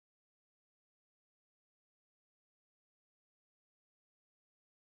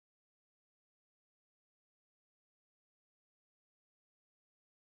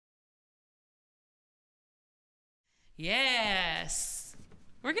Yes.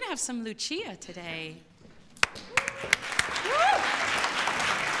 We're going to have some Lucia today. I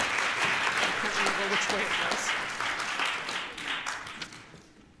can't remember which way it was.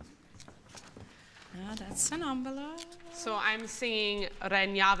 That's Sonambula. So I'm singing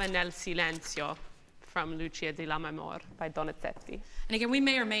Regnava nel silenzio from Lucia di Lammermoor by Donizetti. And again, we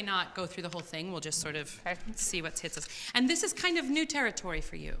may or may not go through the whole thing. We'll just sort of see what hits us. And this is kind of new territory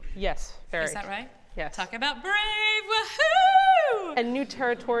for you. Yes, very. Is that right? Yes. Talk about brave, woohoo! And new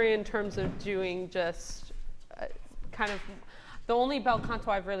territory in terms of doing just kind of, the only bel canto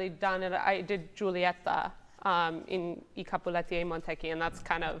I've really done, and I did Giulietta in I Capuletti e Montecchi, and that's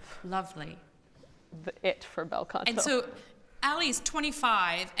kind of lovely. It for bel canto. And so Allie's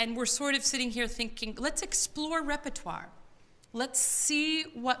 25, and we're sort of sitting here thinking, let's explore repertoire. Let's see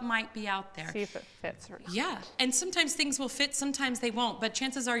what might be out there. See if it fits or not. Yeah, and sometimes things will fit, sometimes they won't, but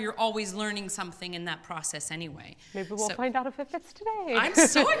chances are you're always learning something in that process anyway. Maybe we'll find out if it fits today. I'm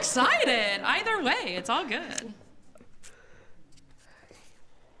so excited. Either way, it's all good.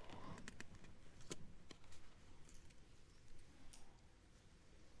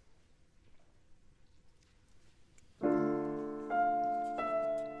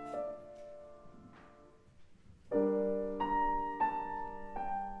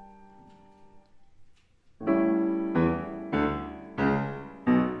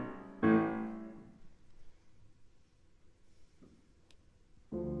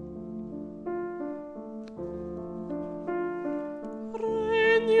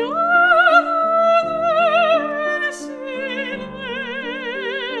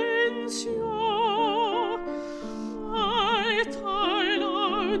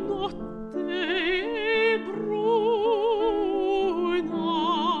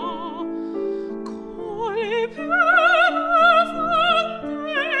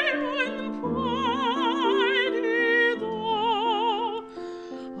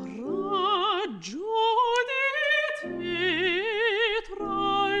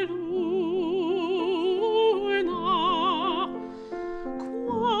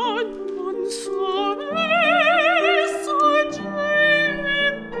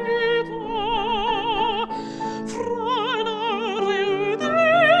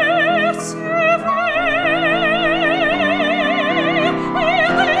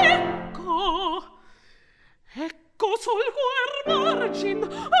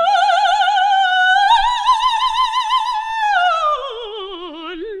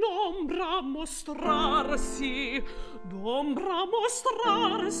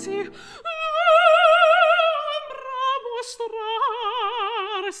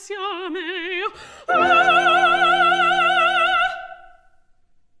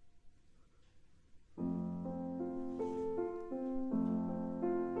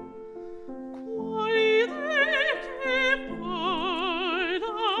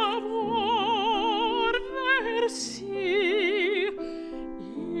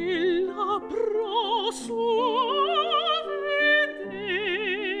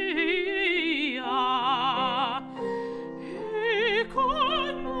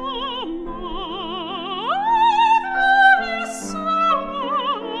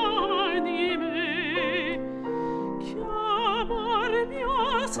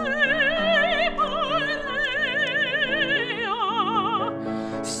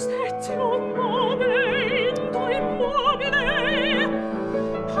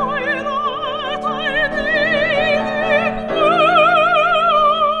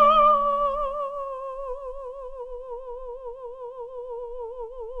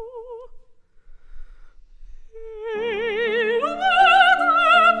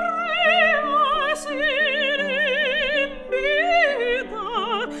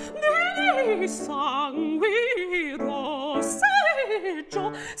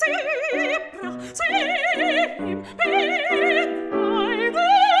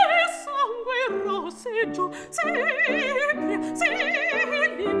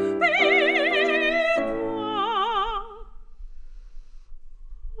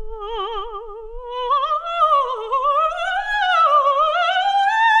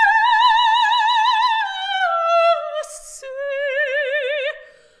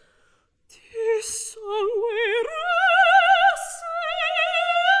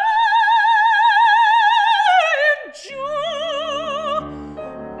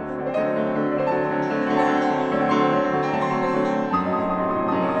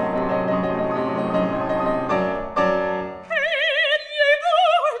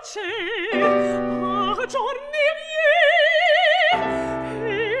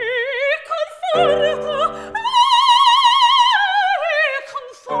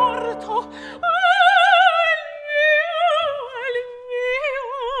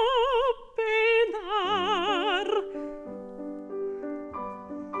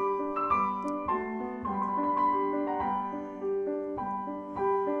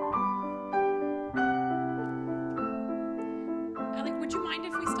 mind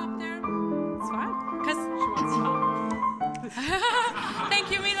if we stop there? It's fine. Because She wants to stop.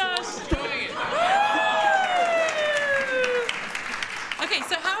 thank you, Milos. Okay,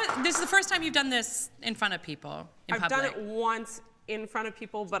 so this is the first time you've done this in front of people in I've public. done it once in front of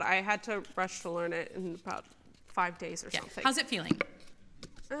people, but I had to rush to learn it in about 5 days or something. How's it feeling?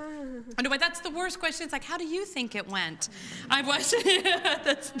 Oh, no, but that's the worst question. It's like, how do you think it went? I was.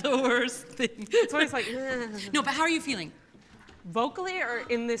 That's the worst thing. It's always like, No, but how are you feeling? vocally or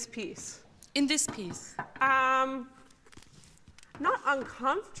in this piece? In this piece. Not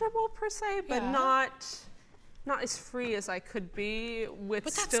uncomfortable per se, but Yeah. not as free as I could be with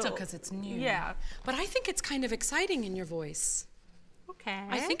But that's still because it's new. Yeah. But I think it's kind of exciting in your voice. Okay.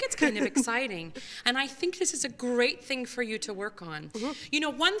 I think it's kind of exciting, and I think this is a great thing for you to work on. You know,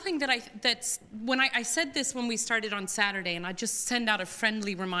 one thing that's when I said this when we started on Saturday, and I just send out a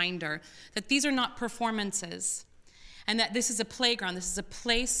friendly reminder that these are not performances, and that this is a playground. This is a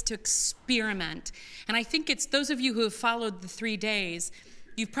place to experiment. And I think it's those of you who have followed the 3 days,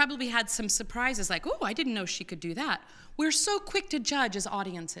 you've probably had some surprises, like, oh, I didn't know she could do that. We're so quick to judge as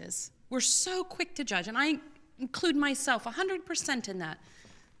audiences. We're so quick to judge, and I include myself 100% in that.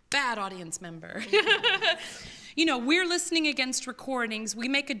 Bad audience member. You know, we're listening against recordings. We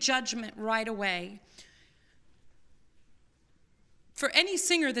make a judgment right away. For any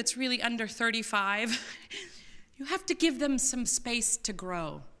singer that's really under 35, you have to give them some space to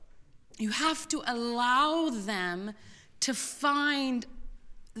grow. You have to allow them to find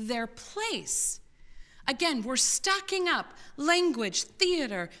their place. Again, we're stacking up language,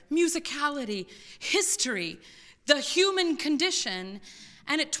 theater, musicality, history, the human condition,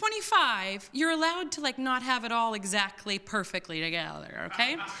 and at 25, you're allowed to not have it all exactly perfectly together,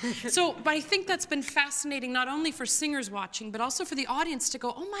 okay? But I think that's been fascinating not only for singers watching, but also for the audience to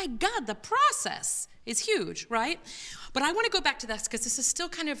go, oh my God, the process is huge, right? But I want to go back to this because this is still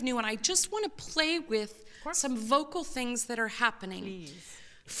kind of new, and I just want to play with some vocal things that are happening. Please.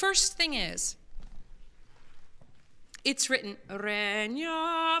 First thing is, it's written,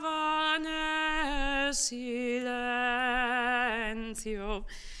 Regnava nel silenzio.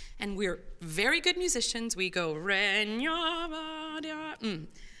 And we're very good musicians. We go, Regnava.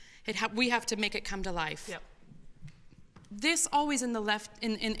 We have to make it come to life. Yep. This always in the left,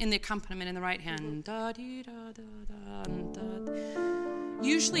 in the accompaniment in the right hand. Da, dee, da, da, da, da.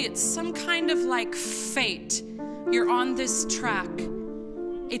 Usually it's some kind of fate. You're on this track.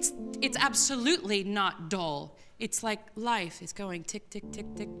 It's absolutely not dull. It's like life is going tick, tick, tick,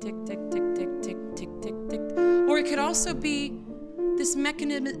 tick, tick, tick, tick, tick, tick, tick, tick, tick. Or it could also be this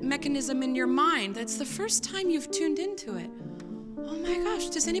mechanism in your mind. That's the first time you've tuned into it. Oh my gosh,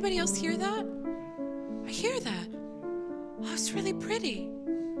 does anybody else hear that? I hear that. Oh, it's really pretty.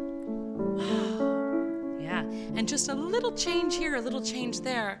 Wow. Yeah, and just a little change here, a little change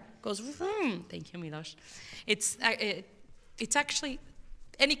there goes, vroom. Thank you, Milos. It's actually,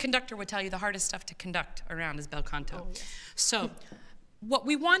 any conductor would tell you the hardest stuff to conduct around is bel canto. Oh, yeah. So what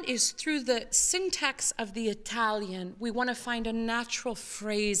we want is through the syntax of the Italian, we want to find a natural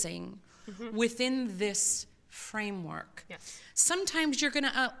phrasing within this framework. Yes. Sometimes you're going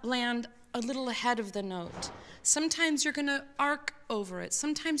to land a little ahead of the note. Sometimes you're going to arc over it.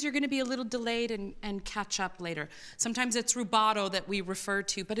 Sometimes you're going to be a little delayed and catch up later. Sometimes it's rubato that we refer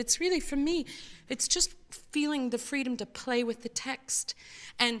to, but it's really, for me, it's just feeling the freedom to play with the text.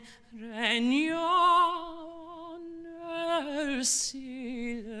 And Regnava nel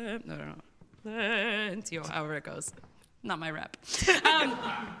silenzio, however it goes. Not my rep.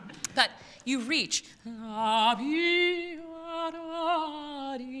 But you reach.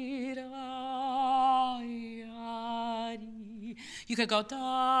 You could go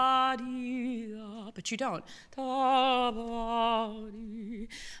da dee da, but you don't. Da ba dee,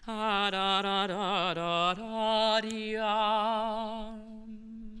 da da da da da dee ba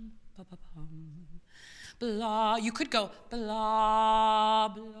ba bum. Blah. You could go blah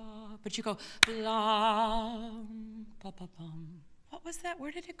blah, but you go blah ba ba bum. What was that?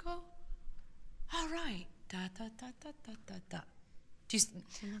 Where did it go? All right. Da da da da da da da.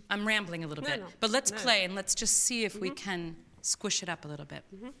 I'm rambling a little bit, but let's play and let's just see if we can squish it up a little bit.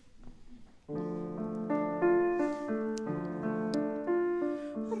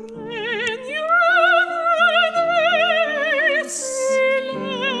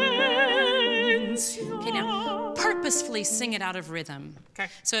 Okay, now purposefully sing it out of rhythm. Okay.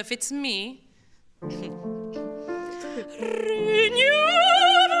 So if it's me,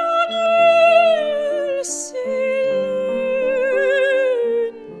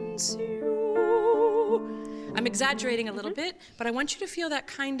 I'm exaggerating a little bit, but I want you to feel that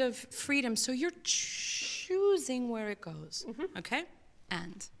kind of freedom. So you're choosing where it goes, okay?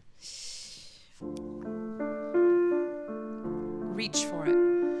 And reach for it.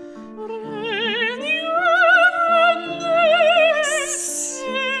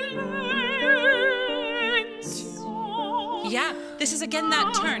 Yeah, this is again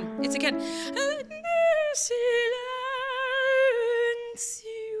that turn. It's again.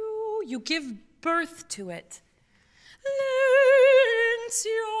 You give birth to it.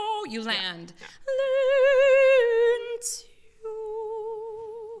 You land.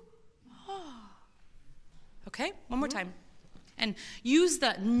 Okay, one more time. And use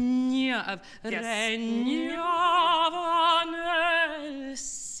the nya of Regnava nel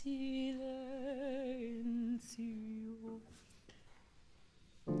silenzio.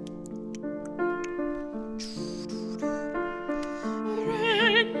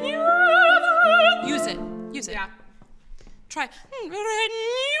 Use it. Use it. Yeah. Try.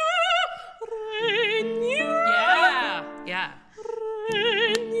 Yeah. Yeah.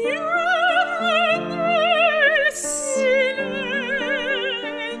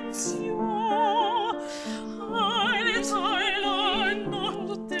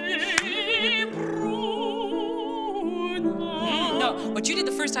 What you did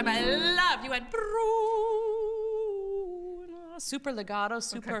the first time, I loved. You went super legato,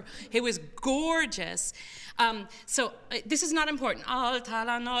 super. Okay. It was gorgeous. So this is not important. Alta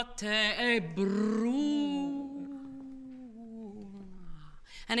la notte e bruna.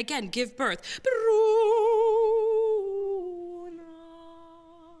 And again, give birth. Bruna.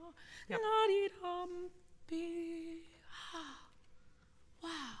 Yep. Wow.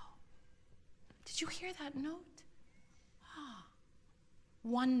 Did you hear that note?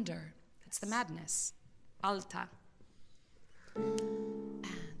 Wonder. That's the madness. Alta. But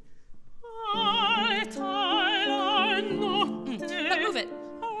move it.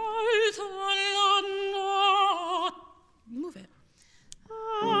 Move it.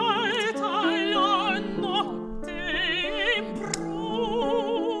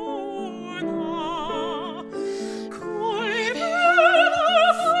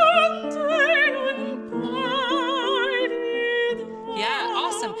 Yeah,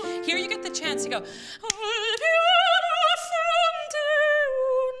 awesome. Here you get the chance to go.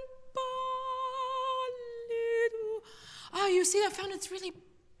 Oh, you see that fountain? It's really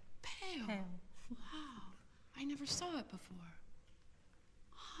pale. Wow. I never saw it before.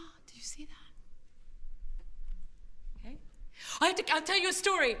 Do you see that? Okay. I'll tell you a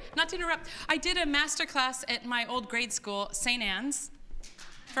story, not to interrupt. I did a master class at my old grade school, St. Anne's,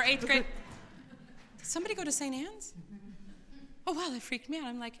 for 8th grade. Did somebody go to St. Anne's? Oh, wow, that freaked me out.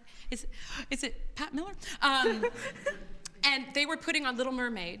 I'm like, is it Pat Miller? And they were putting on Little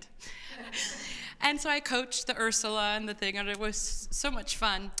Mermaid. And so I coached the Ursula and the thing, and it was so much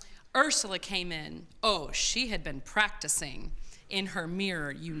fun. Ursula came in. Oh, she had been practicing in her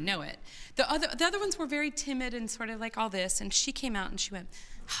mirror, you know it. The other ones were very timid and sort of like all this, and she came out and she went,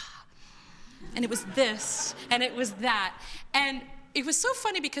 and it was this, and it was that. And it was so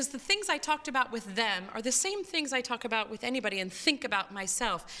funny because the things I talked about with them are the same things I talk about with anybody and think about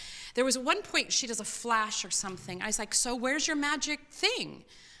myself. There was one point she does a flash or something. I was like, so where's your magic thing?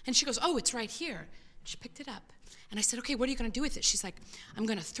 And she goes, oh, it's right here. She picked it up. And I said, okay, what are you going to do with it? She's like, I'm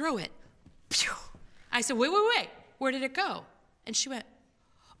going to throw it. Pew! I said, wait. Where did it go? And she went,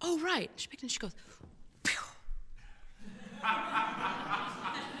 oh, right. She picked it and she goes, pew!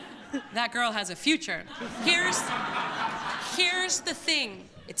 That girl has a future. Here's the thing.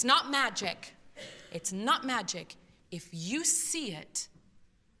 It's not magic. It's not magic. If you see it,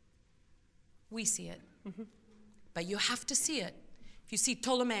 we see it. Mm-hmm. But you have to see it. If you see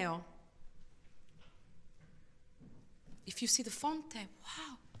Tolomeo, if you see the fonte,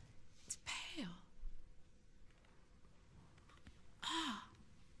 wow, it's pale.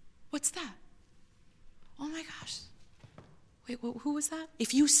 What's that? Oh my gosh. Wait, who was that?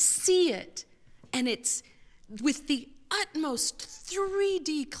 If you see it, and it's with the utmost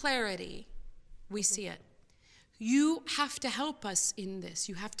 3D clarity, we see it. You have to help us in this.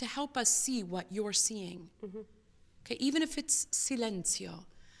 You have to help us see what you're seeing. Mm-hmm. Okay, even if it's silenzio.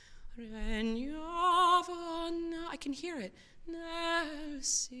 I can hear it. Nel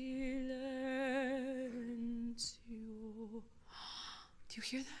silenzio. Do you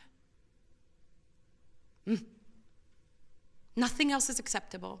hear that? Nothing else is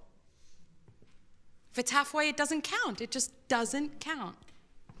acceptable. If it's halfway, it doesn't count. It just doesn't count.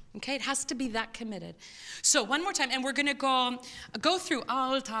 Okay, it has to be that committed. So one more time, and we're gonna go through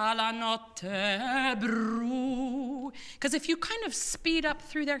Alta la notte bru. Because if you kind of speed up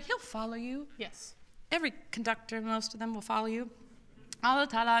through there, he'll follow you. Yes. Every conductor, most of them will follow you.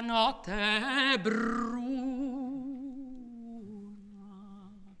 Alta la notte bru.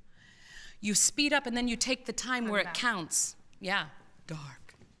 You speed up and then you take the time where it counts. Yeah,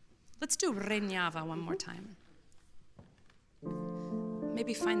 dark. Let's do Regnava one more time.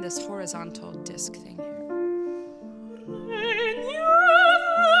 Maybe find this horizontal disc thing here.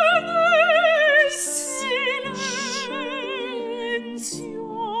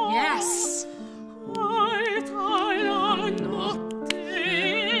 Yes.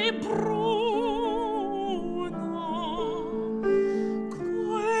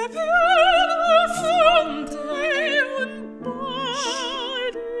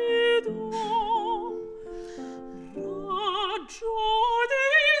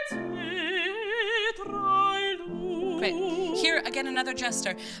 Great. Here again, another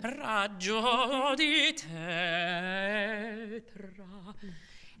gesture. Raggio di tetra.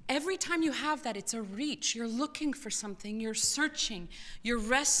 Every time you have that, it's a reach. You're looking for something. You're searching. You're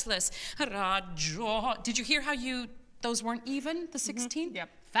restless. Raggio. Did you hear how those weren't even, the 16? Yep.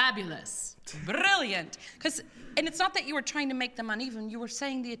 Fabulous. Brilliant. And it's not that you were trying to make them uneven. You were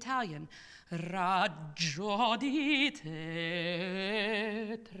saying the Italian. Raggio di tetra.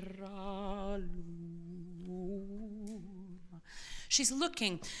 She's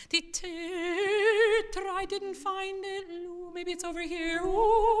looking. Di tetra, I didn't find it. Maybe it's over here.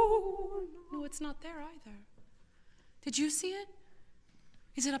 Ooh. No, it's not there either. Did you see it?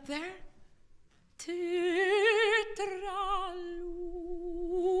 Is it up there? Tetra.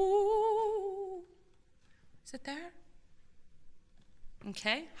 Is it there?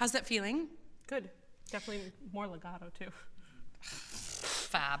 Okay. How's that feeling? Good. Definitely more legato too.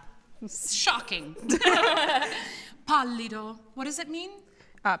 Fab. Shocking. Pallido. What does it mean?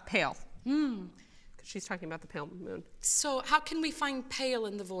 Pale. She's talking about the pale moon. So how can we find pale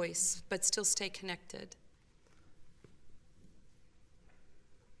in the voice but still stay connected?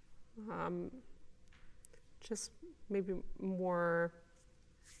 Just maybe more.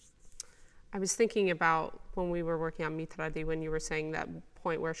 I was thinking about when we were working on Mitradi, when you were saying that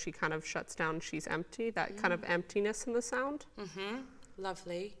point where she kind of shuts down, she's empty, that kind of emptiness in the sound.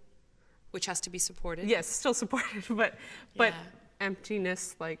 Lovely. Which has to be supported. Yes, still supported, but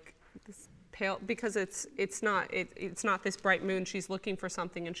emptiness, like this pale, because it's not this bright moon. She's looking for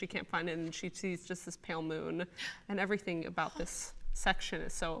something and she can't find it, and she sees just this pale moon, and everything about this section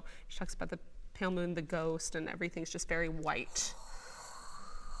is so. She talks about the pale moon, the ghost, and everything's just very white.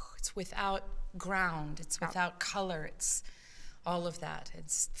 It's without ground. It's without color. It's all of that.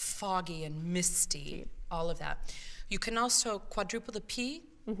 It's foggy and misty. All of that. You can also quadruple the P.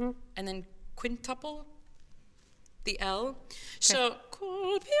 And then quintuple the L. Okay. So,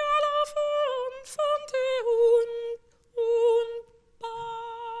 colpi alla fonte un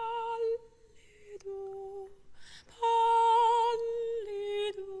pallido,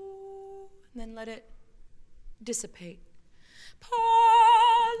 and then let it dissipate. Pallido.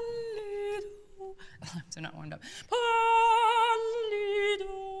 They're not warmed up. Pallido.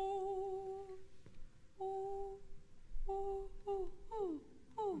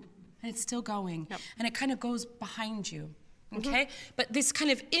 And it's still going. And it kind of goes behind you, okay? But this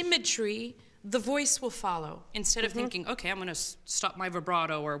kind of imagery, the voice will follow. Instead of thinking, okay, I'm gonna stop my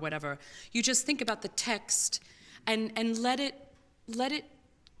vibrato or whatever. You just think about the text and let it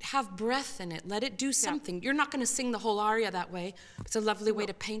have breath in it. Let it do something. You're not gonna sing the whole aria that way. It's a lovely way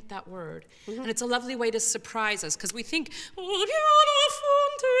to paint that word. And it's a lovely way to surprise us, because we think, which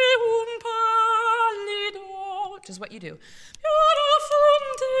is what you do.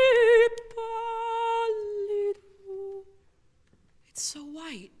 It's so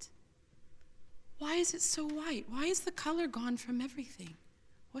white. Why is it so white? Why is the color gone from everything?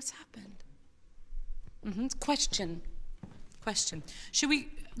 What's happened? Question. Let's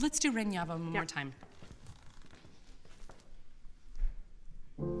do Regnava one more time.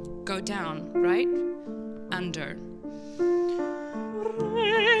 Go down, right? Under.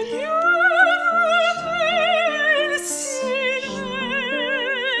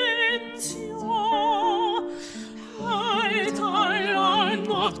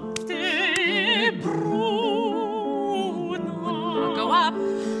 Go up.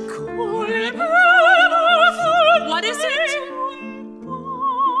 What is it?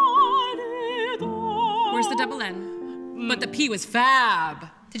 Where's the double N? But the P was fab.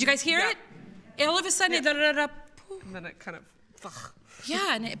 Did you guys hear it? All of a sudden, and then it kind of.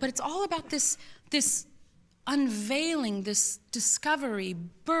 But it's all about this unveiling, this discovery,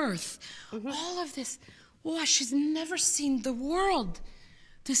 birth, all of this. Wow, she's never seen the world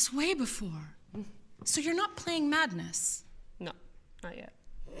this way before. So you're not playing madness. No, not yet.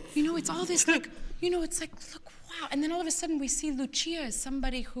 You know, it's all this like, it's like, look, wow. And then all of a sudden we see Lucia as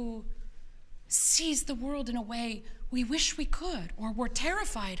somebody who sees the world in a way we wish we could or we're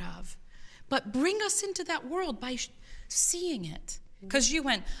terrified of. but bring us into that world by seeing it. Because you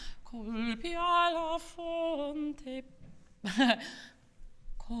went, colpi alla fonte,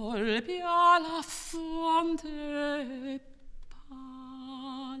 colpi alla fonte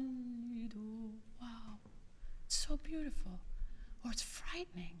pallido. Wow, it's so beautiful. Or it's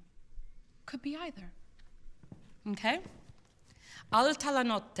frightening. Could be either. Okay? Alta la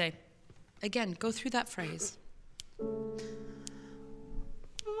notte. Again, go through that phrase.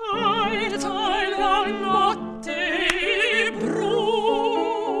 Alta la notte bruna.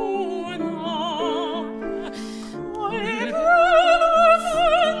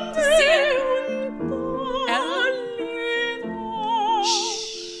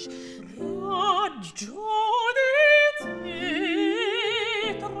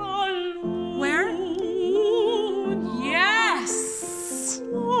 Where? Yes.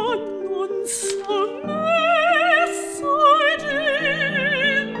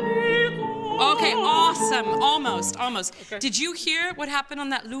 Okay, awesome. Almost. Okay. Did you hear what happened on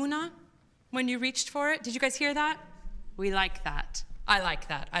that Luna when you reached for it? Did you guys hear that? We like that. I like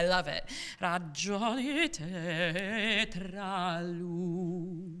that. I love it.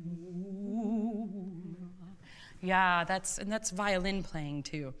 Yeah, that's violin playing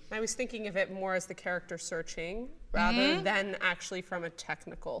too. I was thinking of it more as the character searching rather than actually from a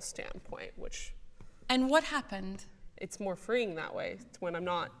technical standpoint, which... And what happened? It's more freeing that way. It's when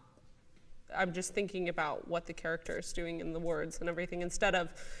I'm just thinking about what the character is doing in the words and everything instead of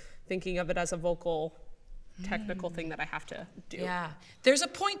thinking of it as a vocal technical thing that I have to do. Yeah, there's a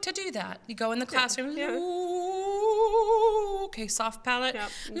point to do that. You go in the classroom, yeah. Okay, soft palate,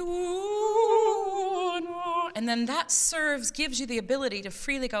 yep. And then that gives you the ability to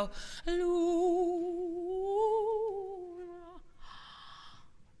freely go,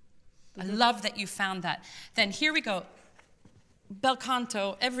 I love that you found that. Then here we go. Bel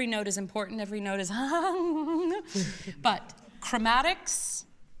canto, every note is important, every note is but chromatics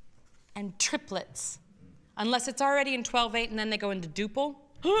and triplets, unless it's already in 12/8 and then they go into duple.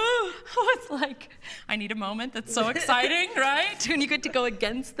 It's like, I need a moment, that's so exciting, right? When you get to go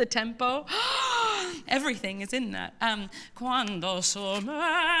against the tempo. Everything is in that. Quando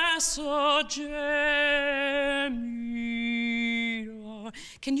sommesso gemito.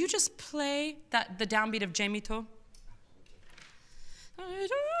 Can you just play the downbeat of gemito?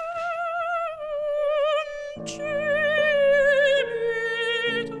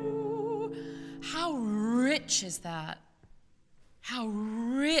 How rich is that? How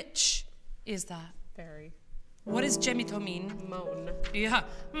rich is that? Very. What does gemito mean? Moan. Yeah.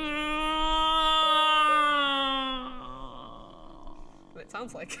 It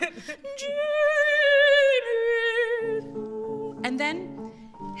sounds like it. And then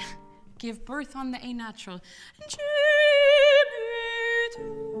give birth on the A natural.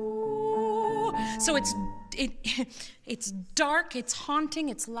 So it's dark, it's haunting,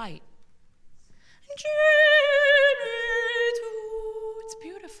 it's light. It's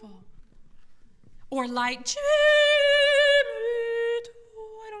beautiful. Or light.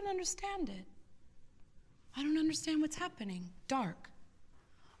 I don't understand it. I don't understand what's happening. Dark.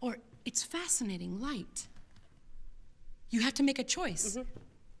 Or it's fascinating, light. You have to make a choice.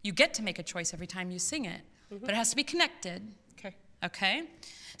 You get to make a choice every time you sing it, but it has to be connected. Okay. Okay?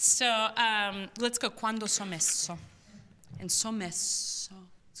 So let's go quando sommesso. And sommesso.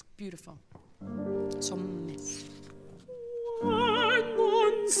 It's beautiful. Sommesso.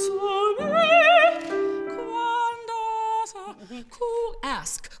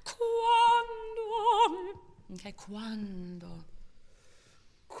 Ask. Quando. Okay, quando.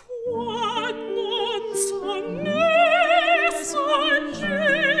 Quando sommesso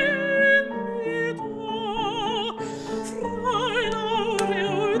gemito fra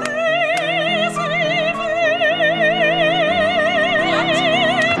l'aureo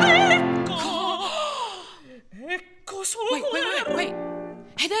Ecco solo. Wait.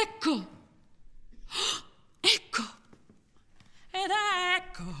 Ed ecco. Ed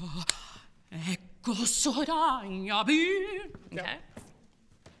ecco soragna bir. Okay.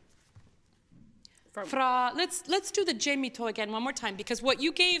 Let's do the gemito again one more time, because what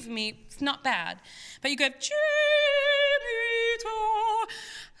you gave me is not bad, but you go gemito,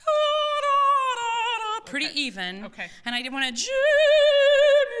 pretty even. Okay. And I want to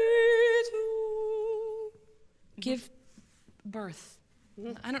give birth.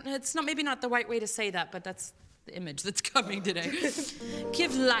 I don't know. It's maybe not the right way to say that, but that's the image that's coming today.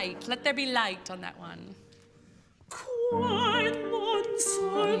 Give light. Let there be light on that one.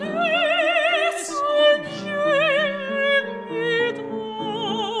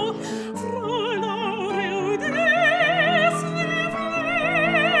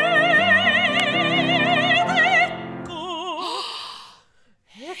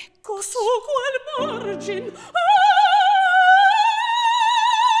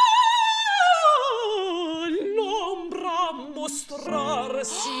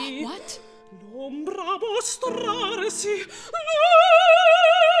 mostrarsi. What? L'ombra mostrarsi. L'ombra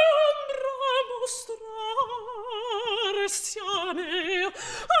mostrarsi a me.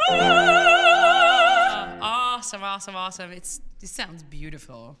 Awesome, awesome, awesome. It sounds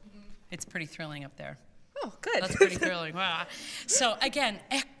beautiful. It's pretty thrilling up there. Oh, good. That's pretty thrilling. Wow. So again,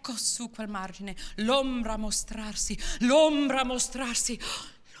 ecco su quel margine, l'ombra mostrarsi, l'ombra mostrarsi.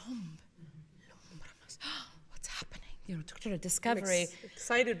 What's happening? You know, sort of discovery. I'm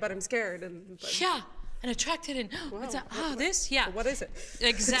excited, but I'm scared. Yeah, and attracted and what's that? This? Yeah. What is it?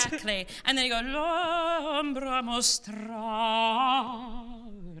 Exactly. And then you go, l'ombra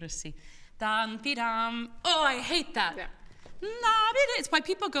mostrarsi. Dam-pi-dam. Oh, I hate that. Yeah. It's why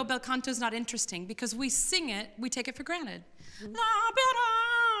people go, bel canto's not interesting, because we sing it, we take it for granted. Who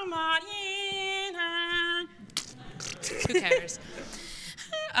cares?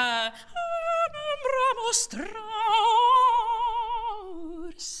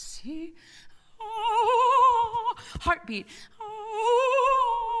 Heartbeat.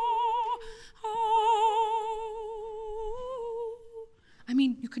 I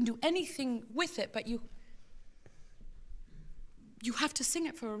mean, you can do anything with it, but you have to sing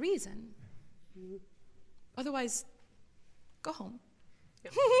it for a reason. Otherwise, go home.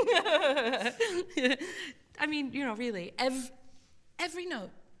 Yeah. I mean, you know, really, every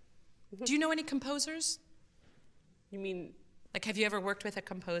note. Do you know any composers? You mean? Like, have you ever worked with a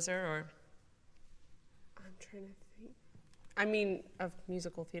composer or? I'm trying to think. I mean, of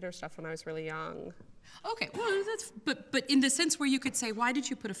musical theater stuff when I was really young. Okay, well, but in the sense where you could say, why did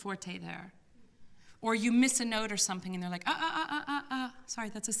you put a forte there? Or you miss a note or something and they're like, sorry,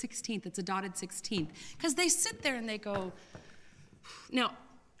 that's a 16th, it's a dotted 16th. Because they sit there and they go, now,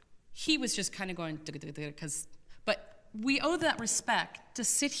 he was just kind of going, but we owe that respect to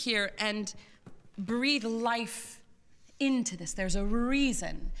sit here and breathe life into this. There's a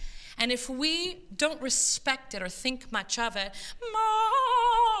reason. And if we don't respect it or think much of it,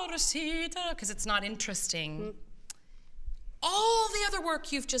 because it's not interesting, all the other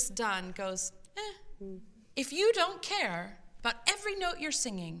work you've just done goes, If you don't care about every note you're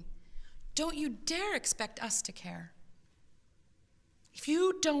singing, don't you dare expect us to care. If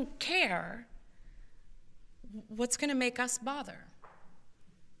you don't care, what's going to make us bother?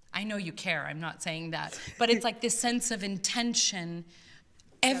 I know you care, I'm not saying that, but it's like this sense of intention.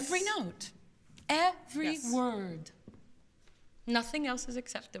 Every note, every word. Nothing else is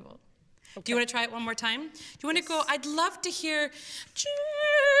acceptable. Okay. Do you want to try it one more time? Do you want to go, I'd love to hear,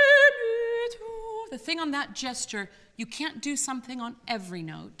 the thing on that gesture, you can't do something on every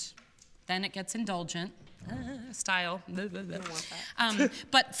note. Then it gets indulgent. Style. I don't want that.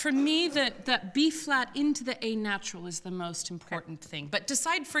 But for me, that B flat into the A natural is the most important thing. But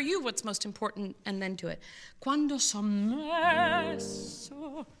decide for you what's most important and then do it. Quando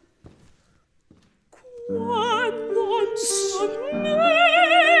sommesso. Quando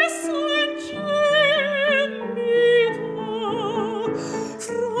sommesso in gemito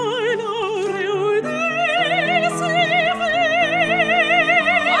fra i laurei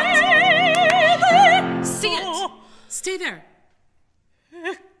Sing it. Stay there.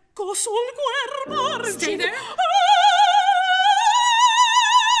 Ecco sul guermargine. Stay there.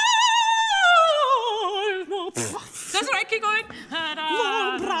 That's right, keep going.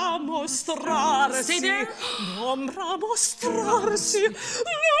 L'ombra mostrarsi. Stay there. L'ombra mostrarsi.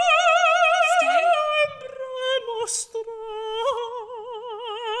 L'ombra mostrarsi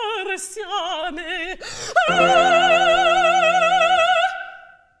a me.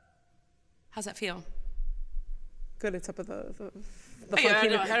 How's that feel? Good, it's up with the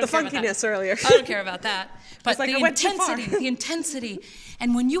funkiness earlier. I don't care about that. But like, the intensity.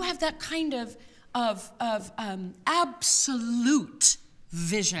 And when you have that kind of absolute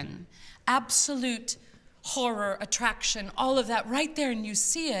vision, absolute horror, attraction, all of that right there, and you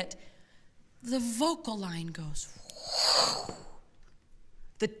see it, the vocal line goes,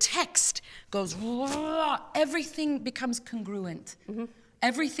 the text goes, everything becomes congruent.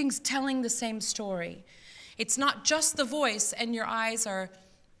 Everything's telling the same story. It's not just the voice and your eyes are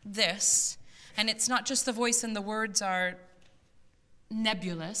this, and it's not just the voice and the words are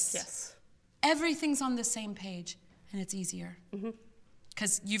nebulous. Yes. Everything's on the same page, and it's easier.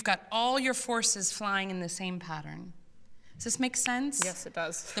 Because you've got all your forces flying in the same pattern. Does this make sense? Yes, it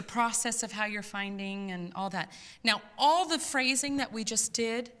does. The process of how you're finding and all that. Now, all the phrasing that we just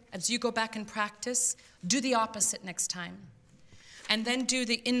did, as you go back and practice, do the opposite next time. And then do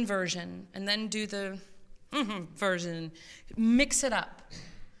the inversion, and then do the version. Mix it up.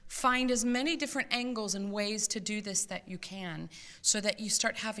 Find as many different angles and ways to do this that you can, so that you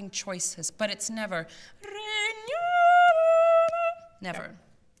start having choices. But it's never, never.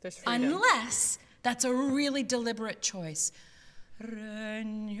 There's freedom. Unless that's a really deliberate choice.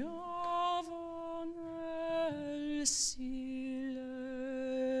 Regnava nel silenzio.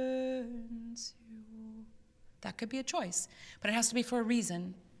 That could be a choice, but it has to be for a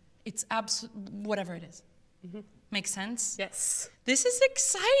reason. It's whatever it is. Makes sense? Yes. This is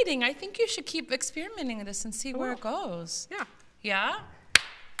exciting. I think you should keep experimenting with this and see where it goes. Yeah. Yeah?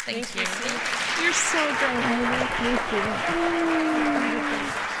 Thank you. You're so good. Thank you.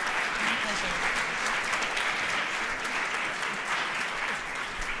 My pleasure.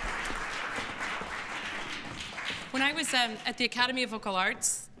 When I was at the Academy of Vocal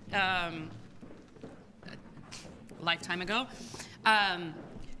Arts a lifetime ago,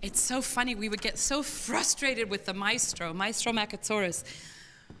 it's so funny. We would get so frustrated with the Maestro Makatsoris,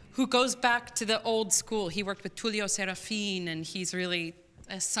 who goes back to the old school. He worked with Tullio Serafin, and he's really,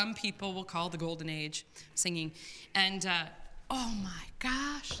 as some people will call, the golden age singing. And oh my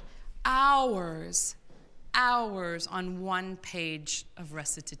gosh, hours on one page of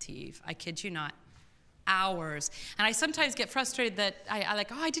recitative. I kid you not. Hours. And I sometimes get frustrated that I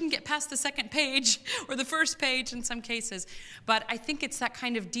like, oh, I didn't get past the second page or the first page in some cases. But I think it's that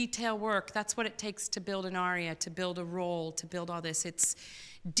kind of detail work. That's what it takes to build an aria, to build a role, to build all this. It's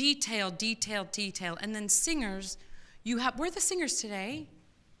detail, detail, detail. And then singers, where are the singers today?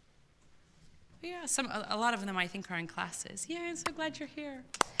 Yeah, a lot of them I think are in classes. Yeah, I'm so glad you're here.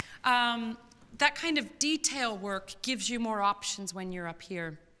 That kind of detail work gives you more options when you're up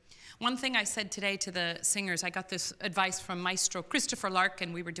here. One thing I said today to the singers, I got this advice from Maestro Christopher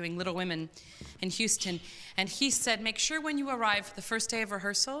Larkin. We were doing Little Women in Houston, and he said, make sure when you arrive for the first day of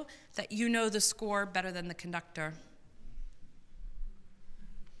rehearsal that you know the score better than the conductor.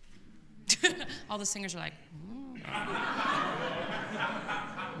 All the singers are like,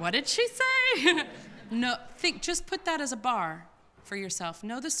 what did she say? No, just put that as a bar for yourself.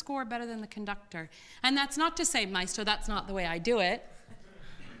 Know the score better than the conductor. And that's not to say, Maestro, that's not the way I do it.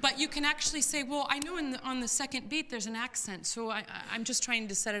 But you can actually say, well, I know on the second beat there's an accent, so I'm just trying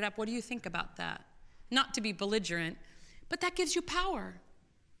to set it up. What do you think about that? Not to be belligerent, but that gives you power.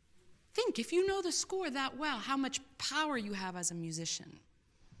 Think, if you know the score that well, how much power you have as a musician.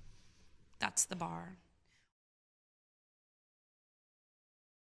 That's the bar.